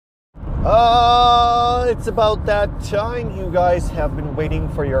It's about that time. You guys have been waiting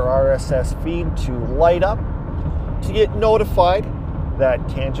for your RSS feed to light up, to get notified that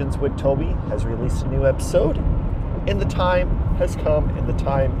Tangents with Toby has released a new episode. And the time has come, and the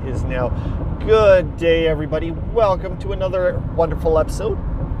time is now. Good day, everybody. Welcome to another wonderful episode.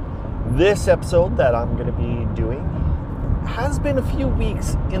 This episode that I'm going to be doing has been a few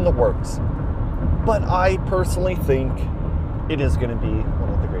weeks in the works, but I personally think it is going to be one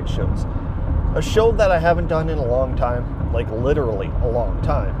of the great shows. A show that I haven't done in a long time, like literally a long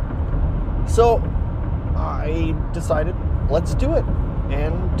time. So I decided, let's do it.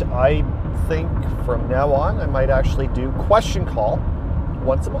 And I think from now on, I might actually do Question Call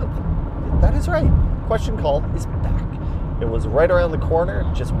once a month. That is right. Question Call is back. It was right around the corner,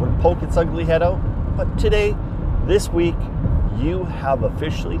 just wouldn't poke its ugly head out. But today, this week, you have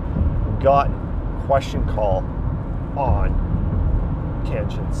officially got Question Call on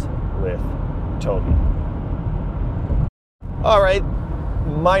Tangents with Toby. All right,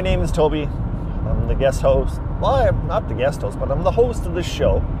 my name is Toby. I'm the guest host. Well, I'm not the guest host, but I'm the host of this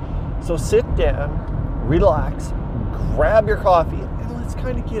show. So sit down, relax, grab your coffee, and let's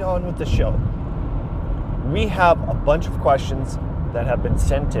kind of get on with the show. We have a bunch of questions that have been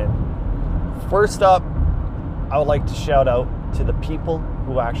sent in. First up, I would like to shout out to the people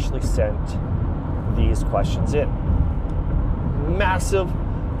who actually sent these questions in. Massive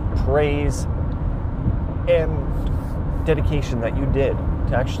praise and dedication that you did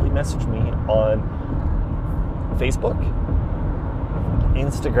to actually message me on Facebook,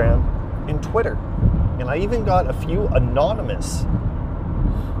 Instagram, and Twitter. And I even got a few anonymous.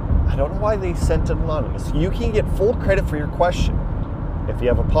 I don't know why they sent it anonymous. You can get full credit for your question. If you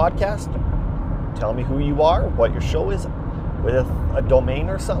have a podcast, tell me who you are, what your show is, with a domain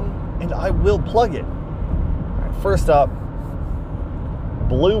or something, and I will plug it. All right, first up,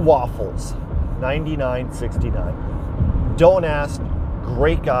 Blue Waffles 9969. Don't ask,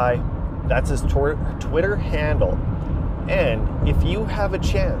 great guy. That's his Twitter handle. And if you have a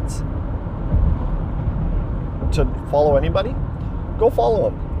chance to follow anybody, go follow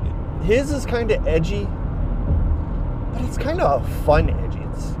him. His is kind of edgy, but it's kind of fun edgy.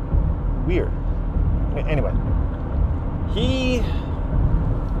 It's weird. Anyway, he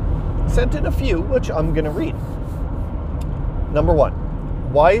sent in a few, which I'm going to read. Number one,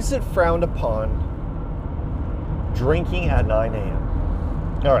 why is it frowned upon drinking at 9 a.m.?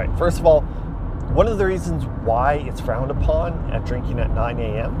 All right, first of all, one of the reasons why it's frowned upon at drinking at 9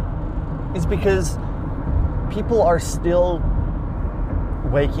 a.m. is because people are still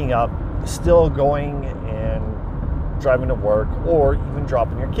waking up, still going and driving to work, or even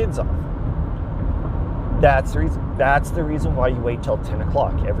dropping your kids off. That's the reason. That's the reason why you wait till 10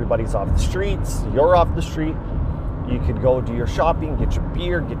 o'clock. Everybody's off the streets. You're off the street. You could go do your shopping, get your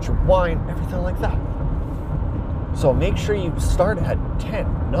beer, get your wine, everything like that. So make sure you start at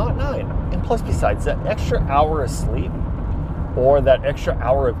 10, not 9. And plus, besides, that extra hour of sleep or that extra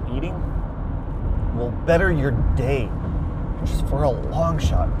hour of eating will better your day just for a long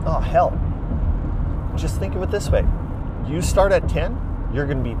shot. Oh, hell. Just think of it this way. You start at 10, you're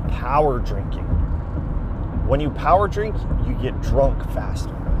going to be power drinking. When you power drink, you get drunk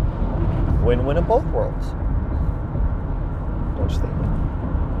faster. Win-win in both worlds. Don't you think?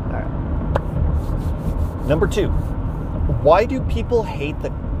 All right. Number two, why do people hate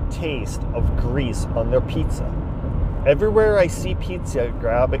the taste of grease on their pizza? Everywhere I see pizza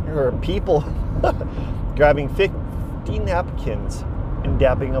people grabbing 50 napkins and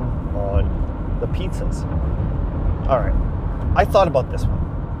dabbing them on the pizzas. All right, I thought about this one,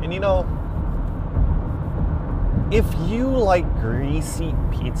 and you know, if you like greasy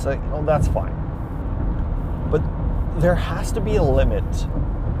pizza, you know, that's fine. But there has to be a limit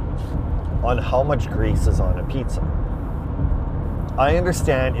on how much grease is on a pizza. I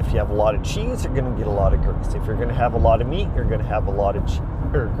understand if you have a lot of cheese, you're going to get a lot of grease. If you're going to have a lot of meat, you're going to have a lot of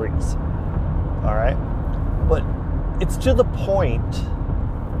grease. All right? But it's to the point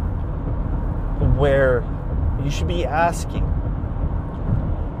where you should be asking,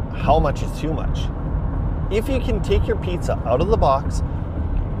 how much is too much? If you can take your pizza out of the box,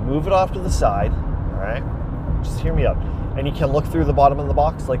 move it off to the side, all right? Just hear me out. And you can look through the bottom of the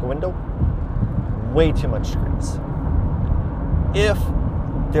box like a window, way too much grease. If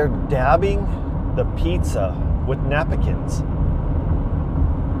they're dabbing the pizza with napkins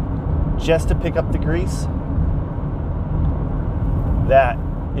just to pick up the grease, that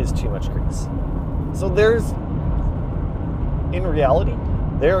is too much grease. So in reality,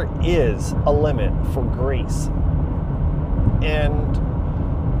 there is a limit for grease. And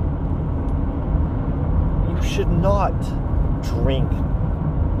you should not drink.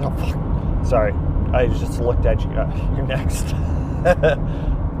 Oh, fuck. Sorry, I just looked at you. You're next.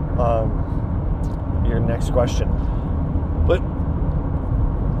 Your next question. But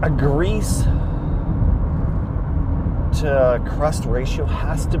a grease to crust ratio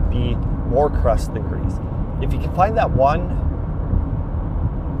has to be more crust than grease. If you can find that one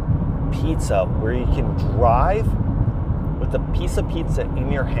pizza where you can drive with a piece of pizza in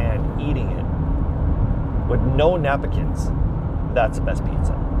your hand, eating it with no napkins, that's the best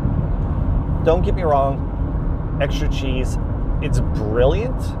pizza. Don't get me wrong, extra cheese, it's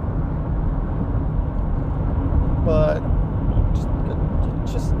brilliant, but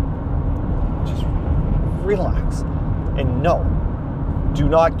just relax. And no, do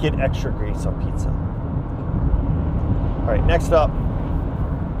not get extra grease on pizza. All right, next up,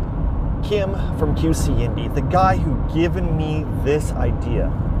 Kim from QC Indy, the guy who given me this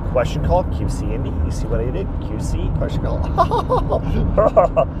idea. Question called QC Indy. You see what I did? QC question called.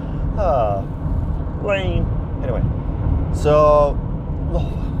 Lame. Anyway, so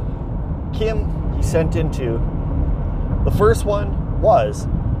Kim, he sent into the first one was,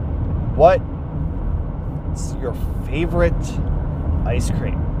 what's your favorite ice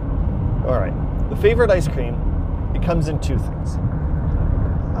cream? All right, the favorite ice cream, it comes in two things.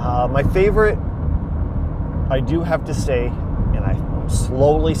 My favorite, I do have to say, and I'm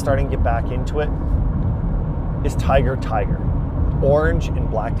slowly starting to get back into it, is Tiger, orange and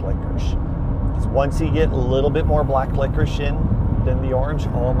black licorice. Because once you get a little bit more black licorice in than the orange,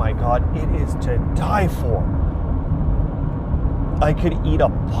 oh my God, it is to die for. I could eat a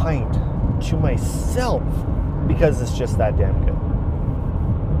pint to myself because it's just that damn good.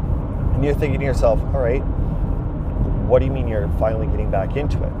 And you're thinking to yourself, all right, what do you mean you're finally getting back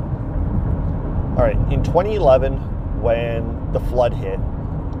into it? All right, in 2011, when the flood hit,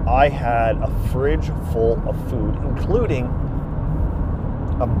 I had a fridge full of food, including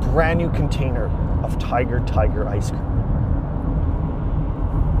a brand new container of Tiger ice cream.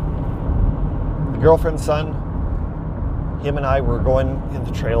 The girlfriend's son, him and I were going in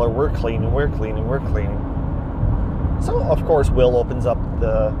the trailer, we're cleaning. So, of course, Will opens up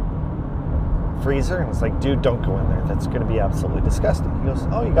the freezer and it's like, dude, don't go in there. That's going to be absolutely disgusting. He goes,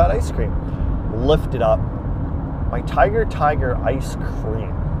 oh, you got ice cream. Lift it up. My Tiger ice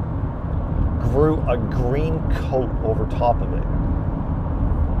cream grew a green coat over top of it.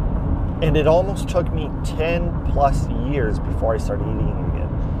 And it almost took me 10 plus years before I started eating it again.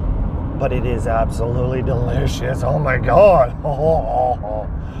 But it is absolutely delicious. Oh my God. Oh.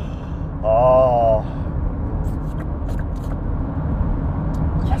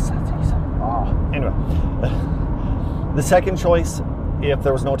 Yes, that's awesome. Oh. Anyway, the second choice, if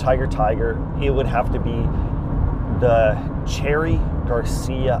there was no Tiger, it would have to be the Cherry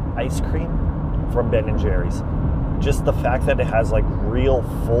Garcia ice cream from Ben & Jerry's. Just the fact that it has like real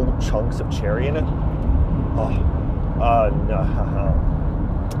full chunks of cherry in it. Oh, no.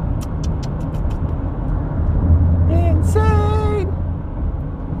 Insane!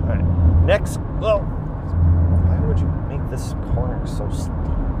 Alright, next. Well, why would you make this corner so steep,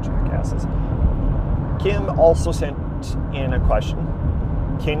 jackasses? Kim also sent in a question.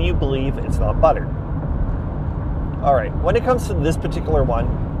 Can you believe it's not butter? Alright, when it comes to this particular one,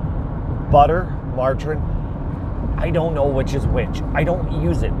 butter, margarine, I don't know which is which. I don't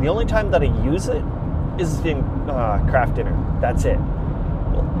use it. The only time that I use it is in craft dinner. That's it.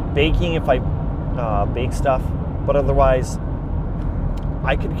 Baking, if I bake stuff, but otherwise,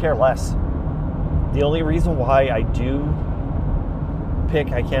 I could care less. The only reason why I do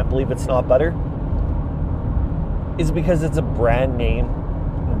pick I can't believe it's not butter is because it's a brand name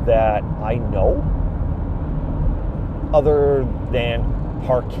that I know other than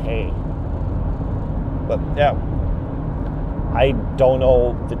Parquet. But yeah, I don't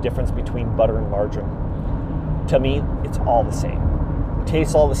know the difference between butter and margarine. To me, it's all the same. It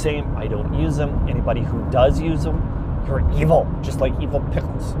tastes all the same. I don't use them. Anybody who does use them, you're evil, just like evil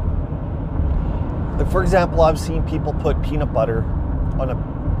pickles. Like for example, I've seen people put peanut butter on a...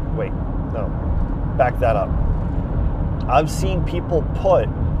 Wait, no. Back that up. I've seen people put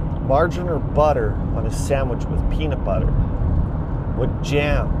margarine or butter on a sandwich with peanut butter, with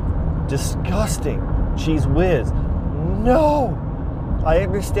jam. Disgusting. Cheese whiz. No! I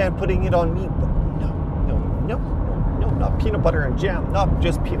understand putting it on meat, but no, not peanut butter and jam. Not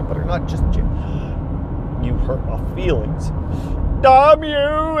just peanut butter, not just jam. You hurt my feelings. Damn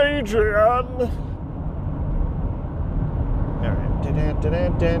you, Adrian!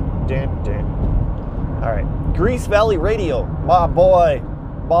 Alright. Grease Valley Radio. My boy,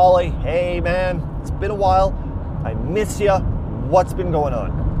 Molly. Hey, man. It's been a while. I miss ya. What's been going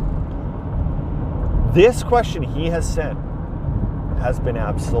on? This question he has sent has been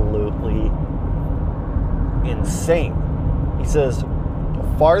absolutely insane. He says,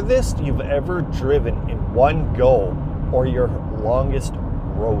 farthest you've ever driven in one go or your longest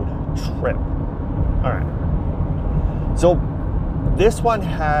road trip. All right. So this one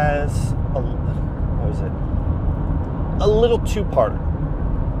has a little two-parter.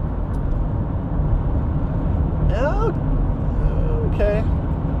 Okay.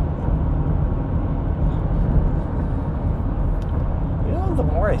 You know, the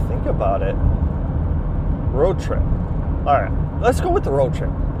more I think about it, road trip. All right, let's go with the road trip.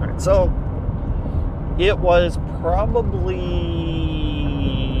 All right, so it was probably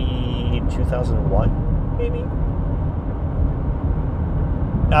 2001, maybe?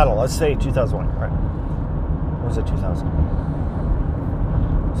 I don't know, let's say 2001, all right. Or was it 2000? It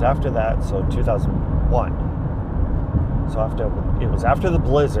was after that, so 2001. So it was after the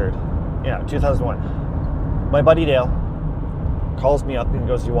blizzard. Yeah, 2001. My buddy Dale calls me up and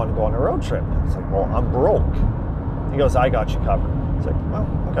goes, do you want to go on a road trip? It's like, well, I'm broke. He goes, I got you covered. It's like, well,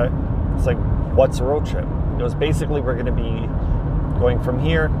 okay. It's like, what's a road trip? He goes, basically, we're going to be going from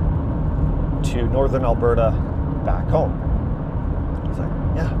here to northern Alberta back home. He's like,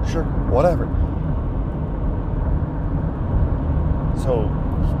 yeah, sure, whatever. So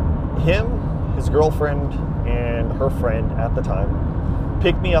him, his girlfriend, and her friend at the time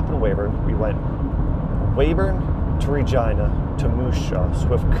picked me up in Weyburn. We went Weyburn to Regina to Moose Jaw,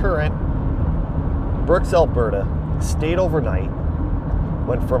 Swift Current, Brooks, Alberta, stayed overnight,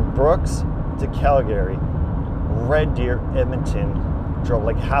 went from Brooks to Calgary, Red Deer, Edmonton, drove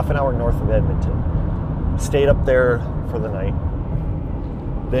like half an hour north of Edmonton, stayed up there for the night.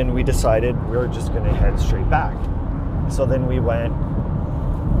 Then we decided we were just going to head straight back. So then we went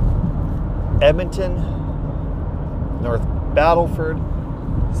Edmonton, North Battleford,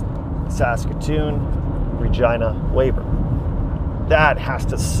 Saskatoon, Regina, Weyburn. That has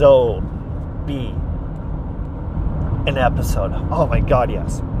to so be an episode. Oh my God,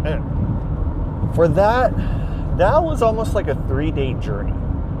 yes. And for that was almost like a 3-day journey.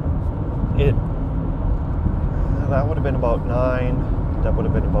 That would have been about 9. That would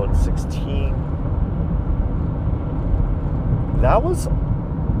have been about 16. That was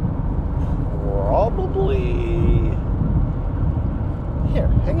probably... Here,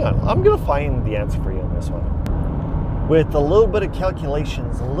 hang on. I'm going to find the answer for you on this one. With a little bit of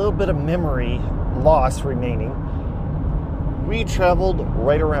calculations, a little bit of memory loss remaining, we traveled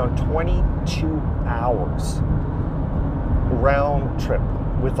right around 22 hours round trip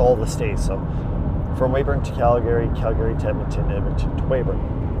with all the stays. So from Weyburn to Calgary, Calgary to Edmonton, Edmonton to Weyburn.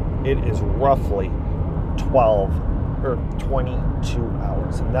 It is roughly 12 or 22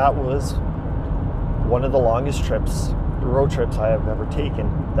 hours. And that was one of the longest road trips I have ever taken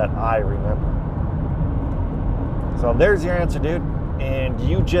that I remember. So there's your answer, dude. And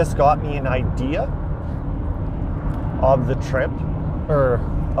you just got me an idea of the trip, or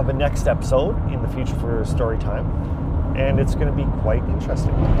of a next episode in the future for story time. And it's going to be quite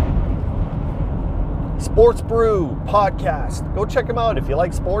interesting. Sports Brew podcast. Go check them out if you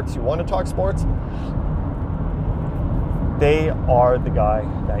like sports, you want to talk sports. They are the guy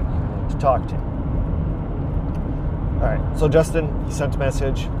that you need to talk to. All right, so Justin, he sent a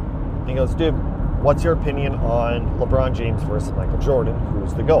message. He goes, dude, what's your opinion on LeBron James versus Michael Jordan?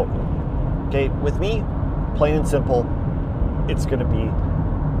 Who's the GOAT? Okay, with me, plain and simple, it's going to be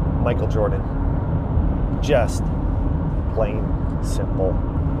Michael Jordan. Just plain simple.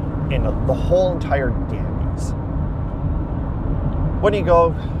 In the whole entire damnies. When you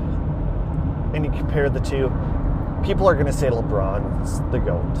go and you compare the two, people are going to say LeBron's the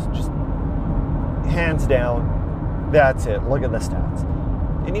GOAT. Just hands down. That's it. Look at the stats.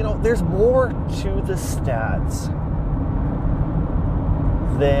 And you know, there's more to the stats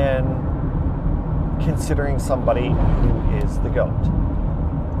than considering somebody who is the GOAT.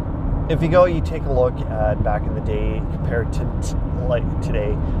 If you take a look at back in the day compared to like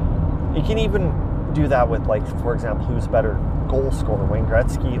today, you can even do that with, like, for example, who's better goal scorer, Wayne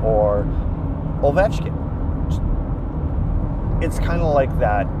Gretzky or Ovechkin. It's kind of like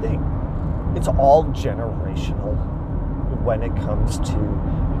that thing. It's all generational when it comes to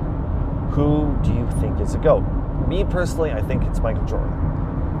who do you think is a GOAT. Me personally, I think it's Michael Jordan.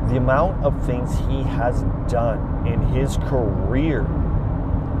 The amount of things he has done in his career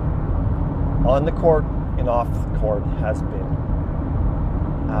on the court and off the court has been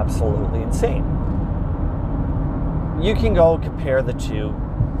absolutely insane. You can go compare the two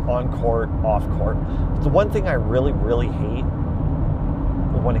on court, off court. But the one thing I really, really hate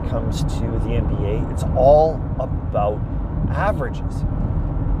when it comes to the NBA, it's all about averages.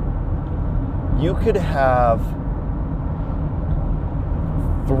 You could have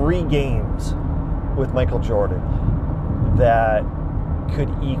 3 games with Michael Jordan that could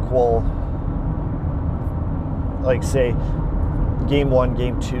equal, like, say, game 1,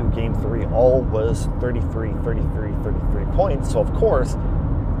 game 2, game 3, all was 33 points. So, of course,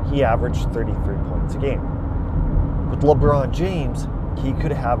 he averaged 33 points a game. With LeBron James, he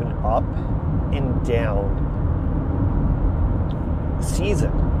could have an up and down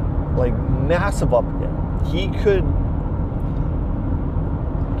season, like massive up and down. He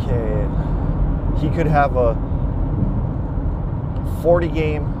could have a 40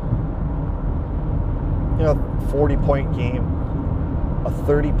 game, 40-point game, a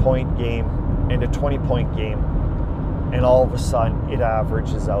 30-point game, and a 20-point game, and all of a sudden it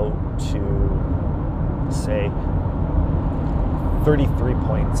averages out to, say, 33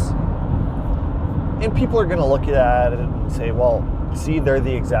 points. And people are going to look at it and say, well, see, they're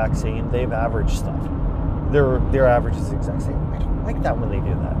the exact same. They've averaged stuff. Their average is the exact same. I don't like that when they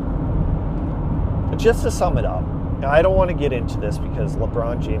do that. But just to sum it up, I don't want to get into this because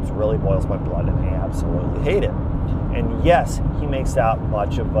LeBron James really boils my blood and I absolutely hate him. And yes, he makes that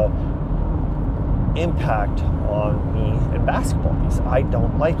much of a impact on me in basketball because I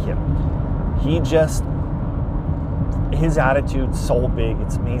don't like him. His attitude's so big,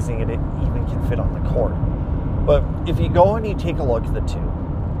 it's amazing it even can fit on the court. But if you go and you take a look at the two,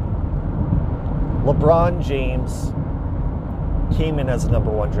 LeBron James came in as a number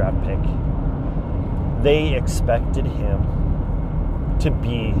 1 draft pick. They expected him to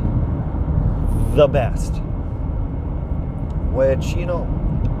be the best, which,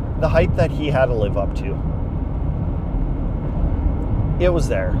 the hype that he had to live up to, it was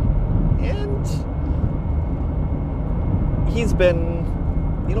there. And he's been,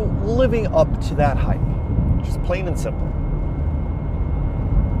 living up to that hype, just plain and simple.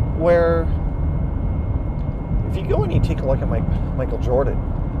 Where, if you go and you take a look at Michael Jordan,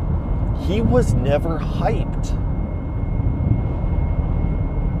 he was never hyped.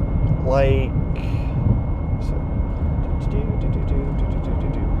 Like,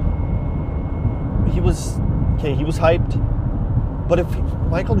 he was hyped, but if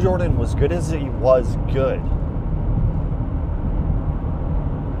Michael Jordan was good as he was good,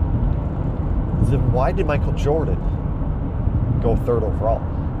 then why did Michael Jordan go 3rd overall?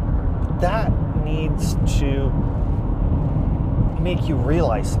 That needs to make you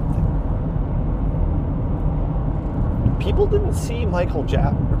realize something. People didn't see Michael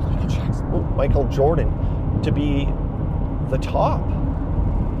Jordan to be the top.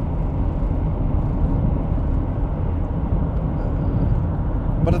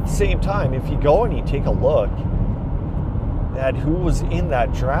 But at the same time, if you go and you take a look at who was in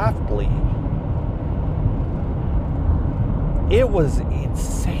that draft league, it was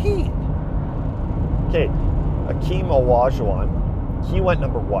insane. Okay, Akeem Olajuwon, he went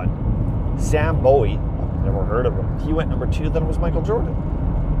number 1. Sam Bowie, I've never heard of him, he went number 2. Then it was Michael Jordan.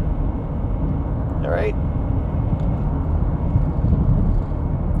 All right.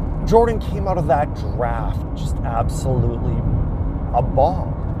 Jordan came out of that draft just absolutely a bomb.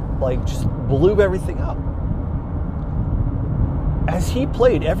 Like, just blew everything up. As he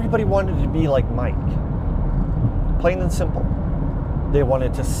played, everybody wanted to be like Mike. Plain and simple. They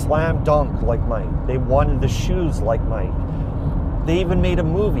wanted to slam dunk like Mike. They wanted the shoes like Mike. They even made a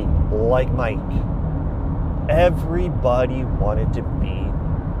movie like Mike. Everybody wanted to be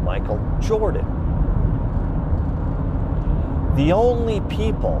Michael Jordan. The only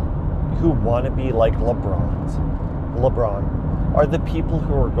people who want to be like LeBron are the people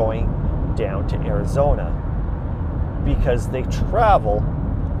who are going down to Arizona because they travel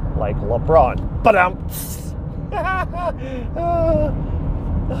like LeBron.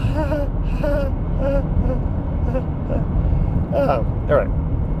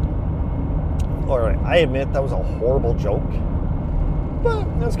 All right. I admit that was a horrible joke, but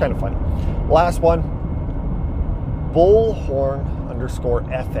it was kind of funny. Last one,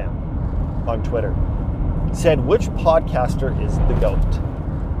 Bullhorn_FM on Twitter said, which podcaster is the GOAT?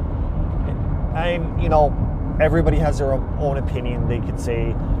 Everybody has their own opinion. They could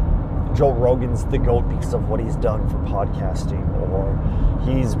say Joe Rogan's the GOAT because of what he's done for podcasting, or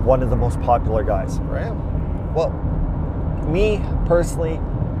he's one of the most popular guys, right? Well, me personally,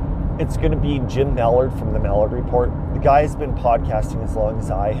 it's going to be Jim Mallard from the Mallard Report. The guy's been podcasting as long as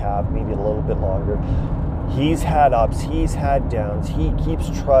I have, maybe a little bit longer. He's had ups, he's had downs, he keeps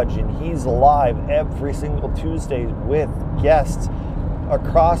trudging. He's live every single Tuesday with guests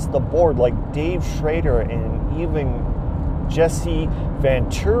across the board, like Dave Schrader and even Jesse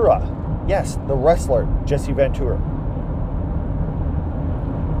Ventura. Yes, the wrestler, Jesse Ventura.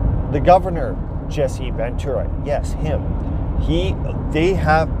 The governor, Jesse Ventura. Yes, him. They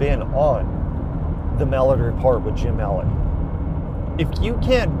have been on the Mallard Report with Jim Mallard. If you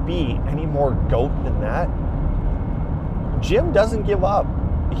can't be any more GOAT than that, Jim doesn't give up.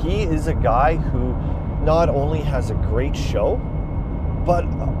 He is a guy who not only has a great show, but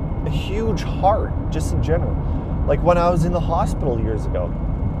a huge heart, just in general. Like when I was in the hospital years ago,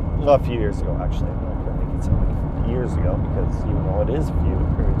 a few years ago actually, I'm not going to make it sound like years ago, because even though it is a few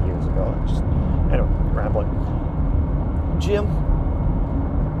years ago, anyway, rambling. Jim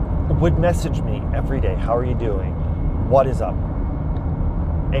would message me every day, how are you doing? What is up?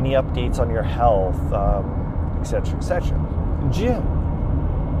 Any updates on your health, etc., etc. Jim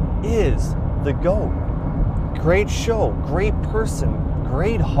is the GOAT. Great show, great person,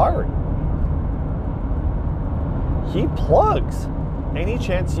 great heart. He plugs. Any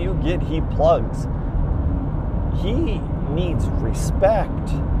chance you get, he plugs. He needs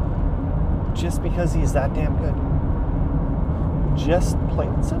respect just because he's that damn good. Just plain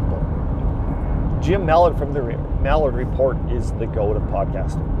and simple. Jim Mallard from the Mallard Report is the GOAT of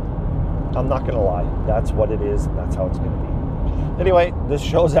podcasting. I'm not going to lie. That's what it is. That's how it's going to be. Anyway, this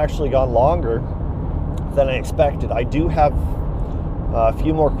show's actually gone longer than I expected. I do have a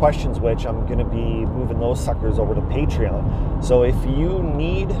few more questions, which I'm going to be moving those suckers over to Patreon. So if you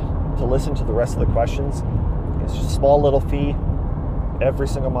need to listen to the rest of the questions, it's just a small little fee every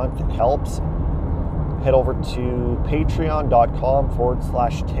single month. It helps. Head over to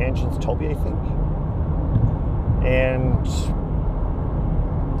patreon.com/tangentstoby, I think, and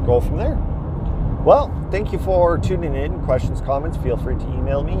go from there. Well, thank you for tuning in. Questions, comments, feel free to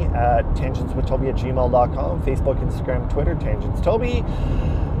email me at tangentswithtoby@gmail.com, Facebook, Instagram, Twitter, TangentsToby,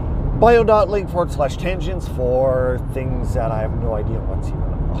 bio.link/tangents for things that I have no idea what's even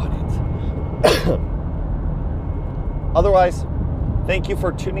on it. Otherwise, thank you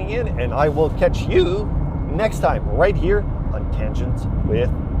for tuning in, and I will catch you next time right here on Tangents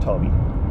with Toby.